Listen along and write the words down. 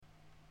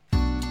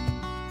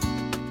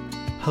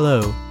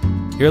Hello,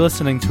 you're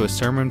listening to a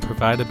sermon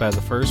provided by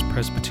the First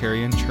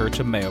Presbyterian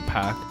Church of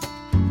Mahopac.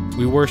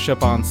 We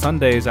worship on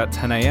Sundays at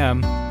 10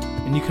 a.m.,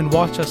 and you can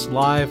watch us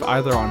live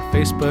either on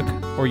Facebook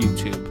or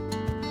YouTube.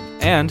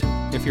 And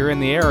if you're in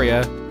the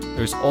area,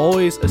 there's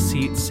always a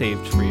seat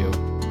saved for you.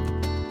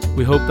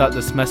 We hope that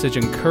this message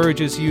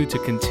encourages you to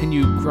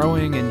continue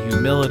growing in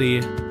humility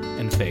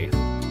and faith.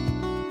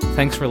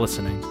 Thanks for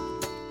listening.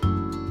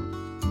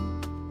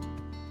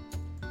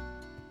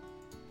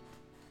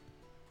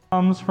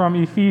 Comes from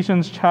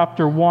Ephesians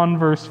chapter 1,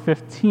 verse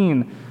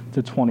 15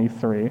 to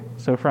 23.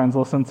 So friends,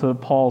 listen to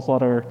Paul's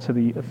letter to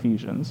the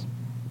Ephesians.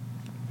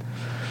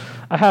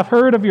 I have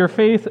heard of your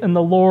faith in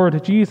the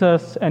Lord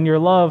Jesus and your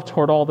love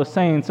toward all the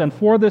saints, and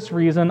for this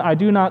reason I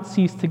do not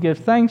cease to give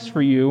thanks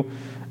for you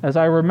as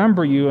I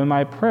remember you in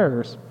my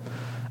prayers.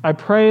 I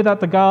pray that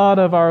the God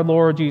of our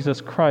Lord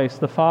Jesus Christ,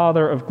 the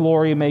Father of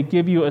glory, may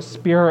give you a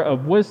spirit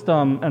of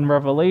wisdom and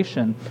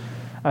revelation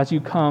as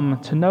you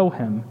come to know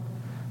him,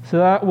 so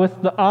that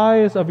with the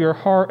eyes of your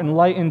heart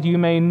enlightened you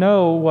may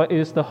know what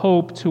is the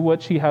hope to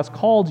which he has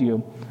called you,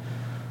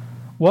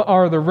 what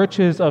are the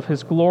riches of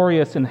his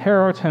glorious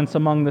inheritance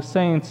among the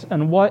saints,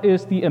 and what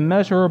is the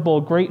immeasurable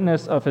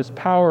greatness of his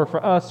power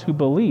for us who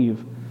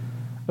believe,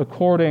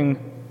 according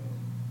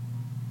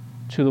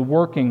to the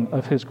working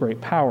of his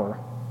great power.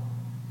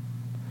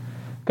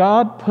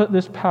 God put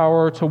this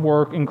power to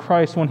work in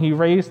Christ when he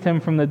raised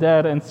him from the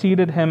dead and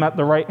seated him at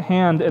the right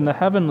hand in the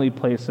heavenly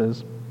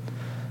places,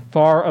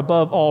 far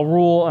above all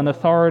rule and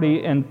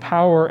authority and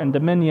power and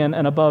dominion,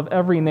 and above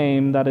every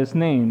name that is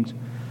named,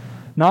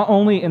 not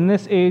only in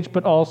this age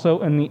but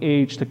also in the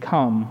age to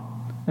come.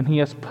 And he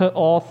has put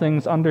all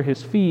things under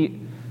his feet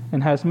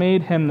and has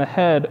made him the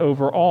head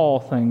over all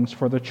things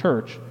for the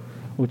church,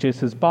 which is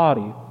his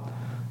body,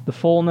 the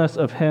fullness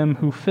of him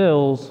who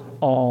fills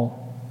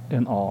all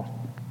in all.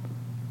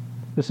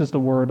 This is the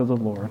word of the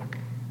Lord.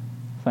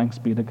 Thanks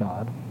be to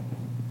God.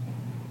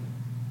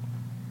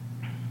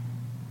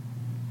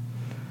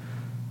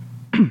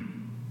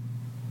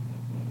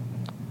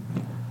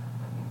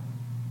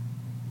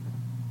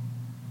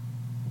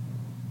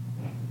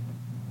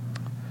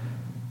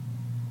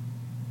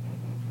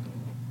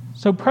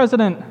 So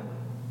President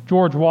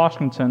George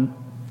Washington,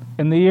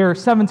 in the year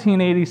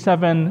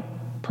 1787,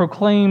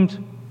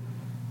 proclaimed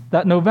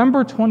that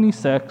November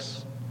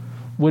 26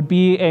 would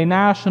be a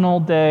national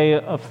day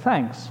of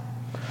thanks.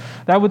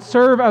 That would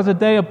serve as a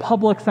day of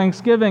public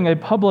thanksgiving, a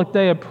public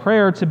day of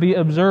prayer to be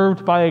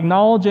observed by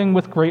acknowledging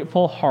with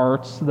grateful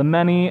hearts the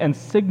many and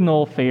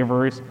signal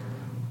favors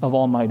of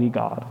Almighty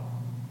God.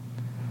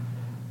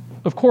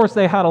 Of course,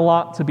 they had a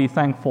lot to be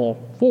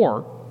thankful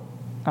for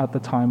at the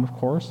time, of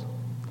course.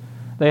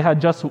 They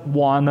had just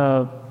won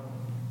a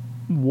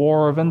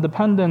war of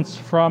independence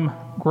from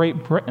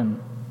Great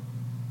Britain.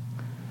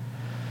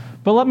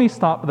 But let me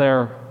stop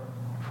there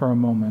for a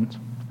moment,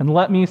 and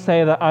let me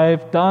say that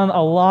I've done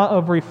a lot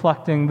of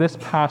reflecting this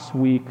past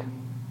week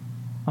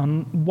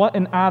on what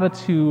an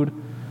attitude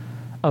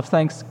of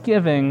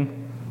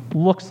thanksgiving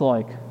looks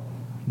like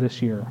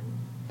this year.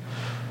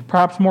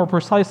 Perhaps more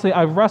precisely,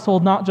 I've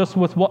wrestled not just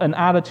with what an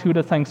attitude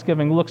of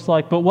thanksgiving looks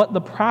like, but what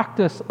the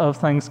practice of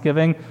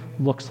thanksgiving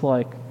looks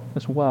like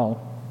as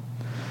well.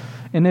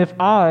 And if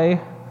I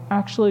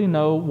actually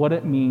know what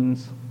it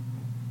means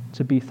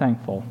to be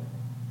thankful.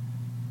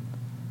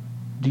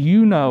 Do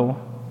you know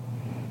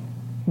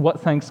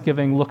what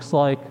thanksgiving looks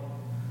like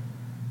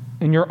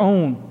in your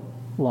own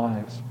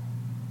lives?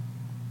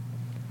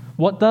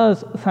 What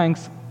does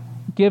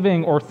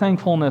thanksgiving or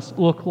thankfulness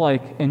look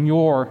like in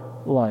your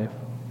life?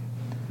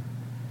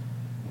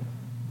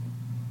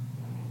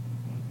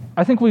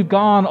 I think we've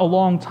gone a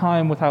long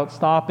time without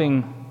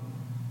stopping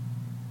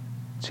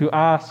to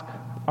ask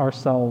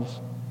ourselves,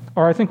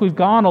 or I think we've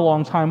gone a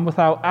long time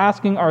without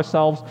asking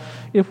ourselves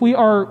if we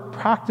are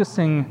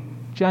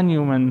practicing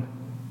genuine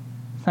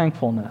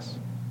thankfulness,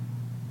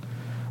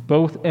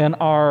 both in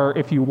our,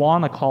 if you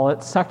want to call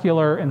it,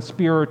 secular and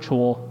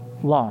spiritual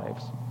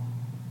lives.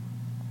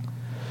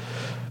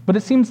 But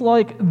it seems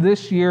like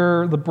this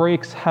year the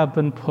brakes have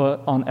been put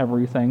on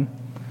everything,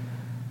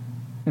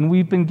 and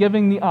we've been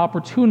given the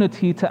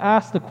opportunity to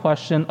ask the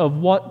question of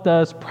what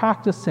does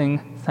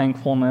practicing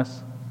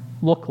thankfulness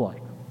look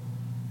like?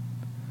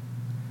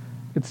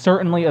 It's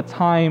certainly a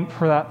time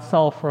for that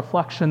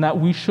self-reflection that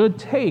we should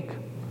take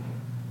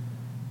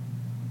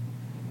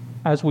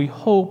as we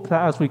hope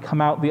that as we come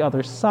out the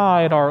other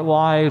side, our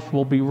lives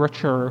will be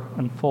richer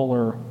and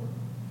fuller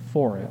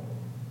for it.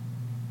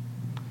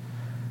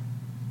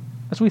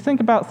 As we think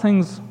about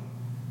things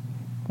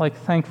like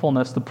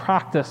thankfulness, the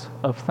practice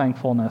of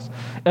thankfulness,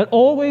 it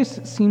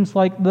always seems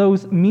like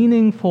those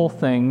meaningful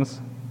things,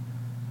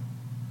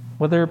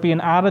 whether it be an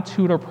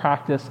attitude or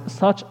practice,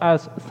 such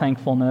as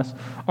thankfulness,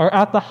 are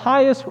at the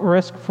highest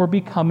risk for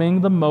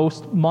becoming the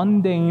most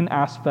mundane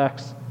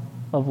aspects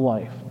of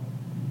life.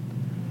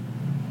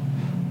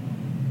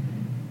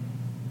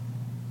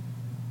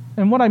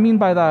 And what I mean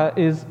by that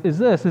is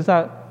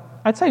that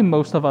I'd say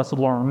most of us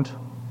learned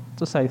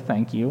to say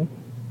thank you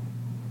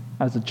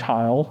as a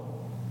child,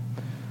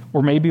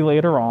 or maybe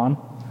later on.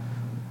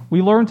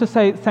 We learn to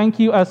say thank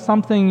you as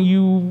something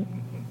you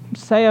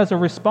say as a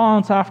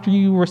response after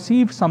you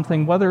receive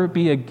something, whether it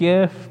be a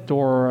gift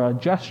or a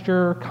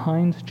gesture,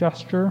 kind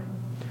gesture.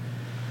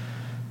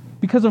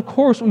 Because, of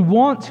course, we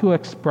want to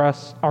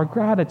express our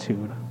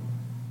gratitude.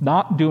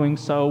 Not doing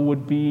so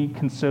would be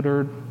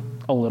considered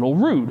a little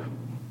rude.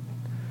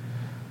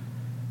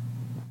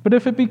 But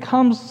if it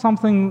becomes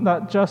something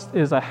that just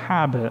is a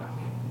habit,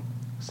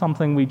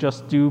 something we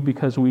just do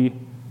because we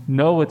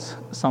know it's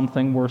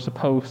something we're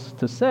supposed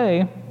to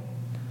say,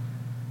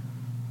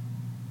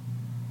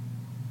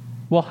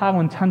 well, how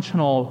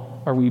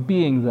intentional are we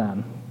being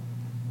then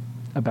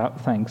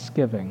about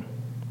thanksgiving,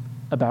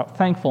 about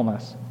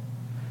thankfulness?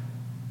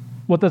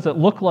 What does it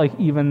look like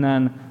even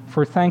then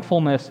for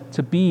thankfulness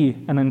to be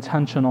an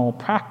intentional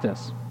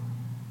practice?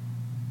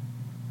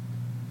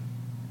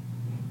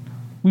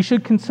 We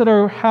should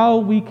consider how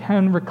we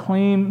can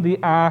reclaim the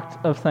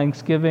act of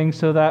thanksgiving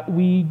so that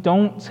we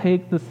don't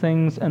take the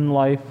things in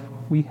life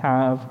we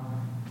have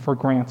for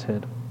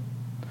granted.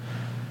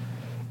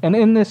 And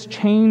in this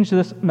change,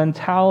 this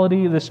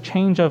mentality, this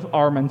change of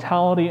our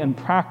mentality and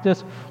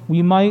practice,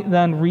 we might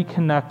then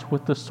reconnect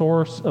with the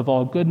source of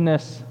all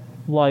goodness,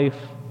 life,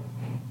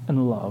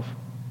 and love.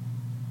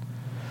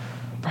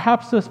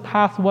 Perhaps this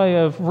pathway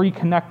of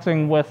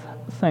reconnecting with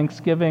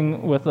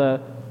thanksgiving, with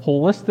a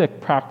holistic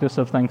practice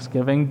of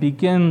thanksgiving,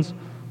 begins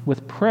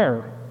with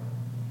prayer.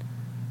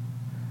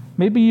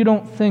 Maybe you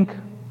don't think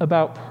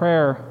about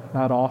prayer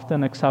that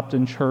often except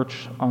in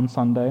church on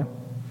Sunday.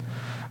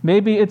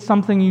 Maybe it's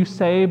something you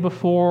say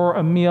before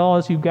a meal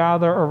as you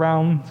gather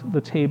around the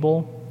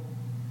table.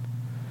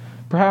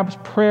 Perhaps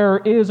prayer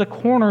is a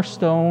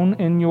cornerstone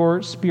in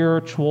your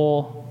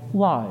spiritual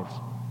lives.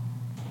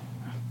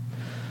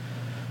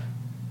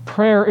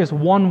 Prayer is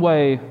one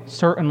way,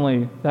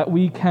 certainly, that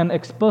we can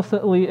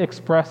explicitly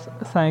express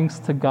thanks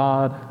to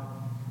God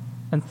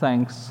and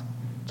thanks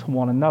to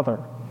one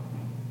another.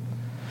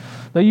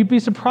 Though you'd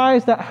be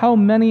surprised at how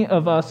many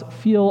of us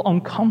feel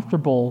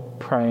uncomfortable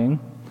praying,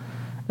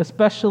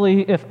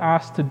 especially if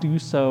asked to do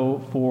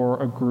so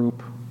for a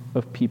group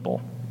of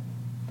people.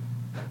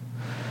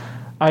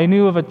 I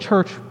knew of a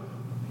church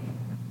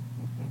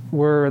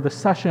where the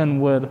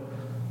session would,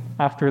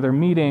 after their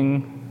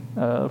meeting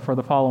for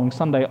the following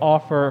Sunday,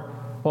 offer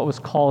what was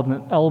called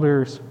an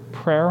elder's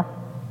prayer.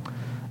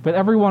 But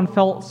everyone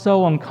felt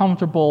so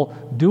uncomfortable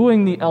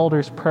doing the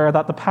elder's prayer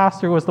that the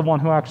pastor was the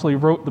one who actually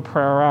wrote the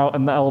prayer out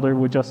and the elder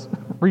would just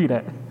read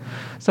it.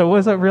 So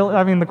was it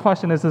really, the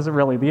question is it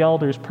really the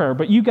elder's prayer?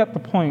 But you get the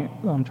point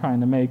I'm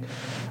trying to make,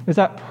 is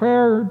that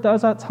prayer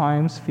does at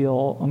times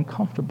feel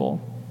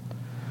uncomfortable,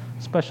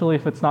 especially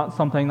if it's not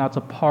something that's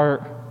a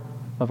part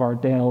of our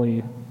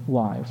daily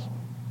lives.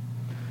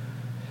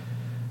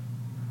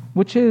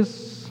 Which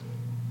is,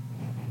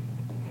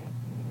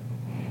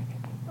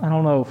 I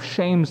don't know if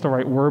shame's the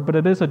right word, but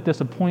it is a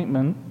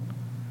disappointment,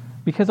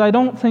 because I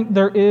don't think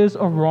there is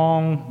a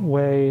wrong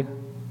way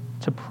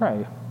to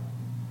pray.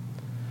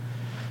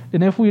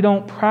 And if we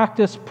don't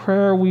practice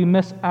prayer, we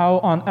miss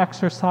out on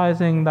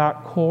exercising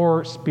that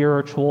core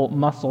spiritual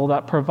muscle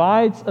that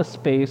provides a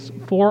space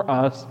for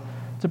us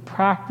to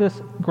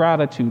practice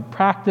gratitude,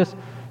 practice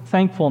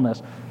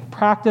thankfulness,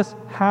 practice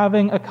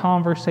having a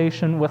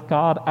conversation with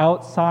God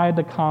outside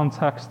the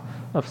context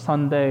of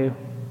Sunday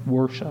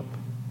worship.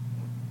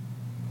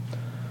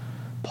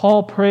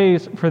 Paul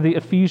prays for the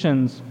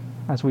Ephesians,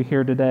 as we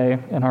hear today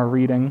in our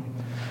reading.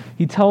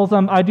 He tells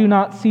them, "I do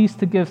not cease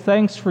to give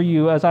thanks for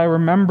you as I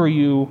remember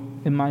you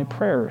in my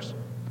prayers."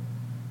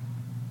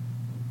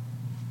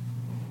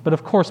 But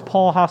of course,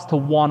 Paul has to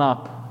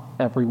one-up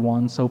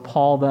everyone, so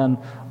Paul then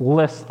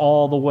lists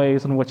all the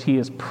ways in which he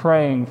is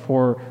praying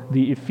for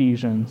the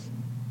Ephesians.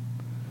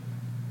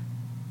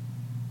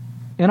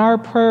 In our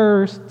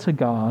prayers to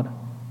God,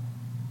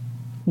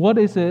 what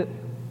is it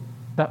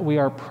that we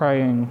are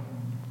praying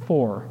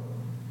for?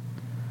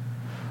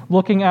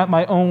 Looking at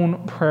my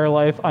own prayer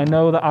life, I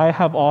know that I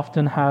have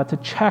often had to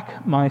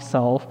check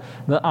myself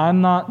that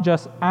I'm not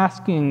just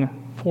asking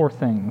for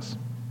things,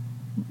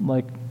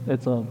 like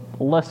it's a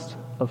list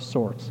of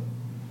sorts.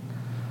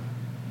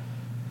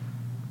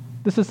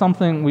 This is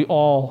something we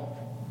all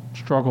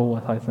struggle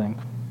with, I think.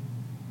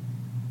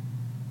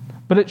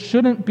 But it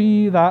shouldn't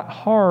be that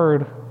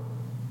hard.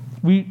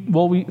 We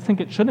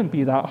think it shouldn't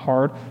be that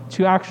hard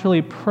to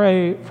actually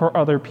pray for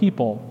other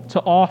people,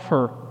 to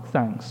offer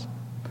thanks.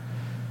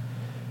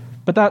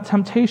 But that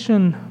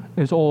temptation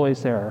is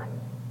always there,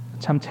 a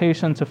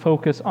temptation to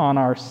focus on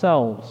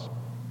ourselves.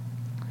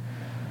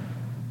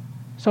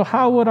 So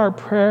how would our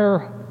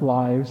prayer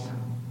lives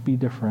be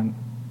different?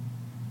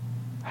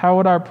 How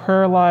would our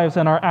prayer lives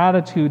and our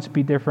attitudes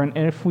be different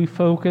if we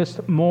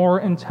focused more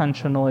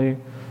intentionally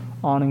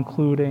on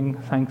including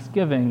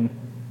thanksgiving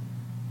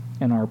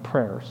in our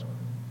prayers?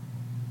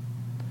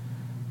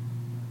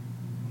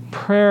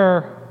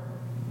 Prayer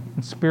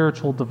and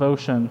spiritual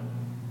devotion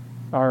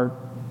are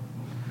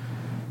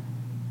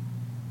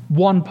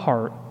one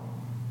part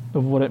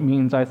of what it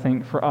means, I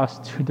think, for us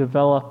to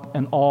develop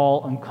an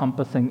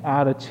all-encompassing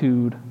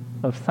attitude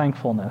of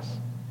thankfulness.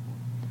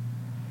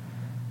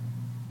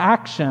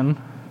 Action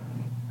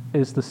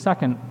is the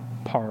second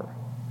part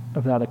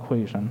of that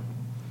equation.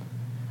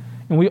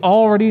 And we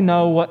already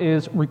know what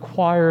is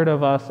required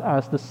of us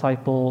as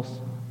disciples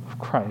of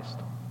Christ.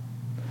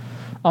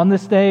 On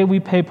this day,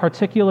 we pay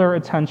particular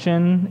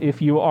attention,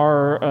 if you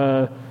are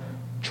a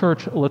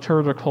church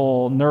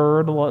liturgical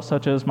nerd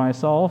such as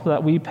myself,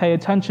 that we pay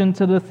attention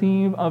to the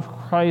theme of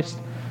Christ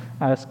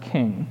as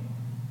King.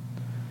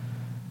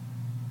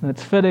 And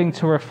it's fitting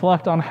to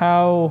reflect on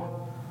how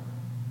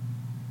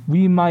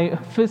we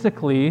might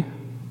physically,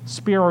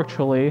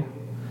 spiritually,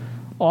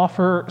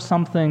 offer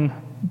something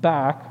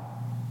back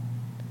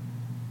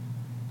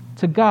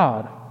to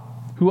God,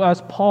 who,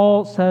 as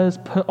Paul says,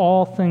 put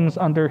all things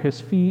under his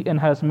feet and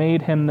has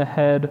made him the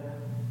head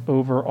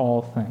over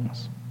all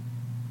things.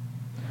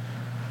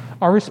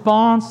 Our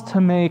response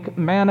to make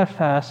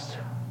manifest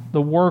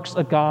the works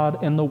of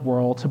God in the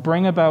world, to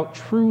bring about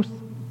truth,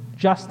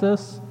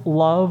 justice,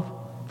 love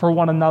for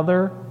one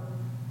another,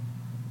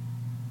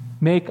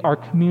 make our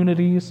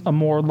communities a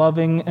more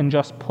loving and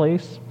just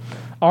place.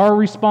 Our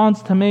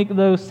response to make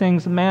those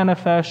things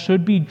manifest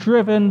should be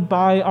driven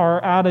by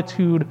our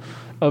attitude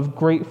of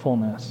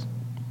gratefulness.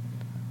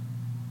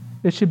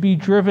 It should be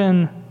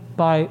driven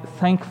by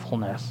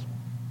thankfulness,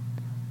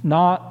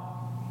 not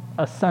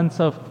a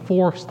sense of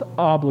forced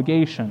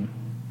obligation.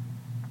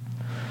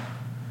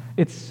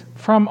 It's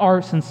from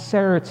our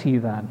sincerity,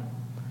 then,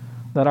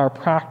 that our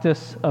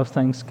practice of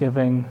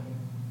thanksgiving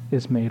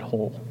is made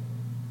whole.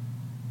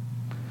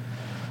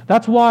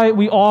 That's why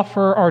we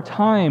offer our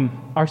time,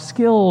 our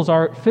skills,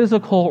 our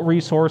physical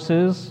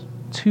resources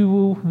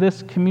to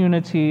this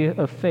community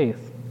of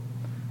faith.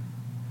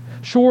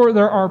 Sure,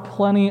 there are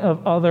plenty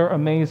of other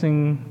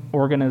amazing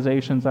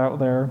organizations out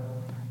there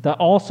that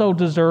also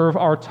deserve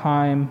our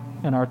time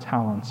and our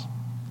talents.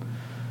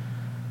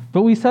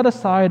 But we set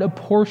aside a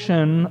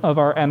portion of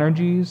our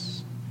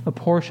energies, a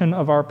portion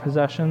of our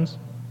possessions,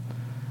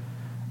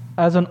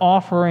 as an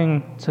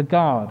offering to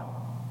God,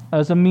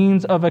 as a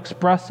means of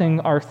expressing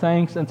our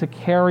thanks and to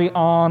carry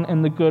on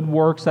in the good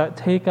works that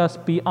take us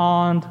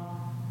beyond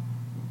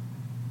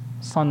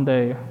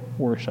Sunday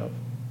worship.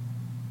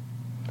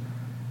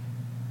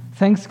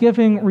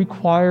 Thanksgiving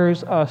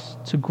requires us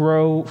to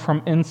grow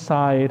from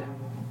inside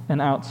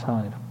and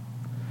outside.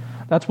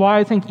 That's why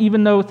I think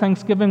even though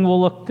Thanksgiving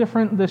will look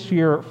different this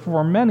year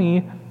for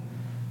many,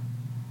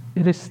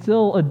 it is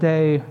still a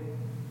day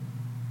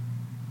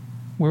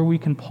where we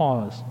can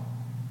pause,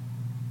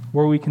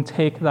 where we can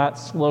take that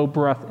slow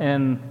breath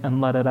in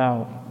and let it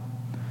out.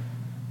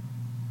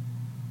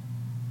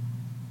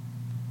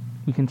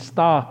 We can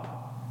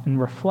stop and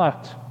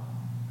reflect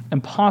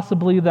and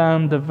possibly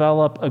then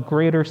develop a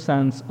greater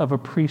sense of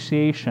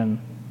appreciation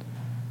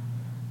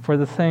for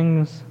the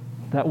things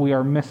that we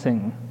are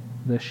missing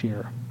this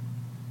year.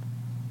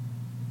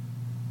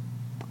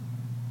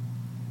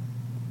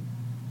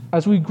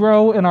 As we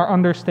grow in our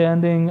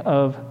understanding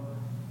our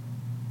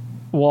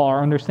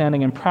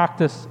understanding and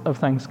practice of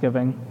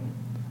Thanksgiving,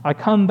 I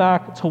come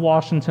back to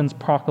Washington's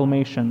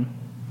proclamation,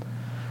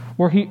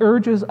 where he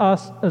urges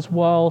us as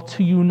well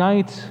to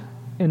unite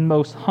in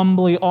most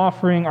humbly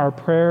offering our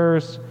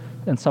prayers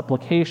and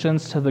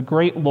supplications to the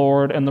great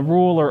Lord and the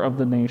ruler of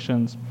the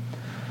nations,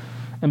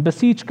 and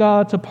beseech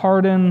God to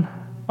pardon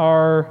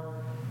our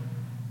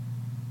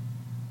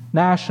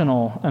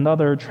national and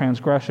other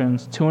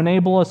transgressions, to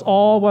enable us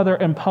all, whether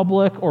in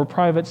public or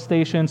private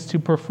stations, to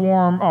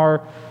perform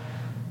our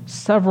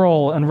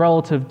several and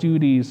relative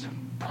duties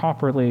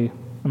properly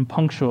and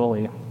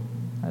punctually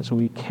as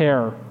we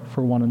care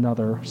for one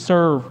another,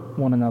 serve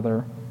one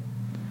another.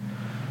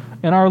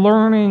 In our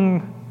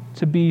learning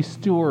to be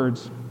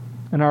stewards,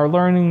 in our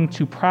learning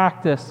to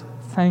practice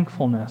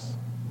thankfulness,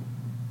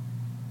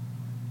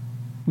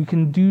 we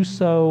can do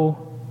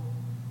so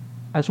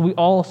as we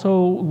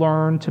also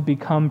learn to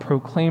become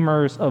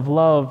proclaimers of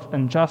love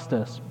and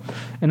justice.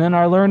 And in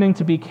our learning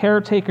to be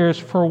caretakers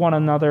for one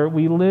another,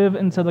 we live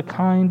into the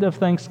kind of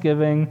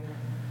thanksgiving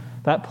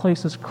that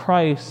places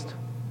Christ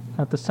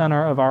at the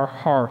center of our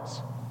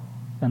hearts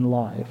and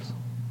lives.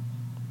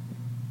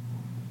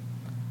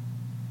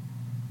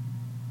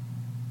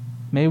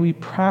 May we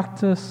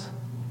practice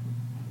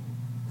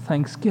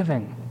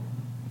thanksgiving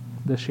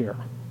this year.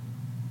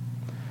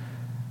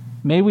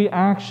 May we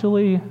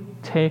actually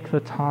take the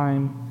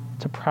time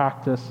to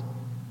practice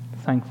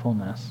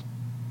thankfulness.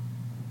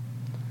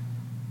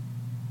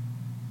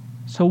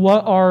 So,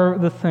 what are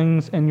the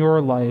things in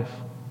your life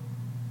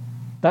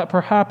that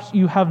perhaps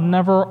you have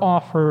never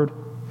offered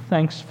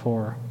thanks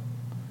for?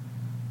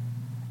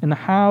 And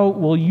how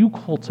will you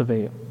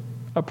cultivate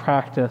a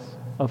practice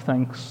of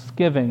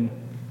thanksgiving,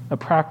 a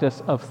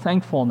practice of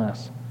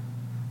thankfulness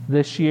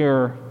this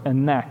year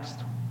and next?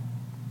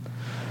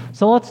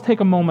 So let's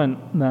take a moment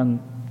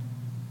then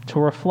to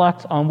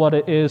reflect on what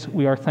it is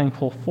we are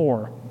thankful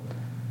for,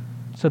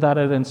 so that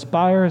it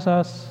inspires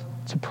us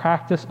to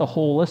practice a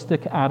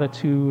holistic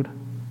attitude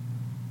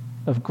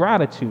of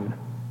gratitude.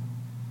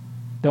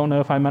 Don't know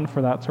if I meant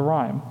for that to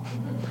rhyme.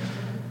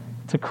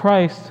 To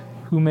Christ,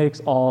 who makes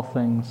all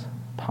things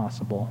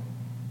possible.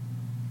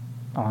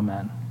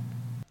 Amen.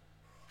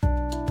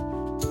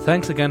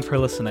 Thanks again for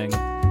listening,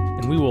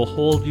 and we will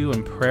hold you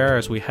in prayer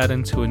as we head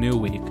into a new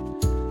week.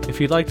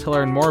 If you'd like to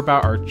learn more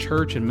about our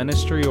church and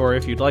ministry, or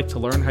if you'd like to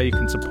learn how you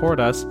can support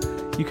us,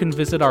 you can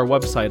visit our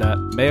website at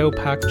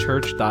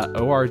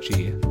mayopackchurch.org.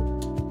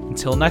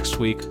 Until next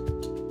week,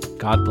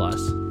 God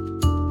bless.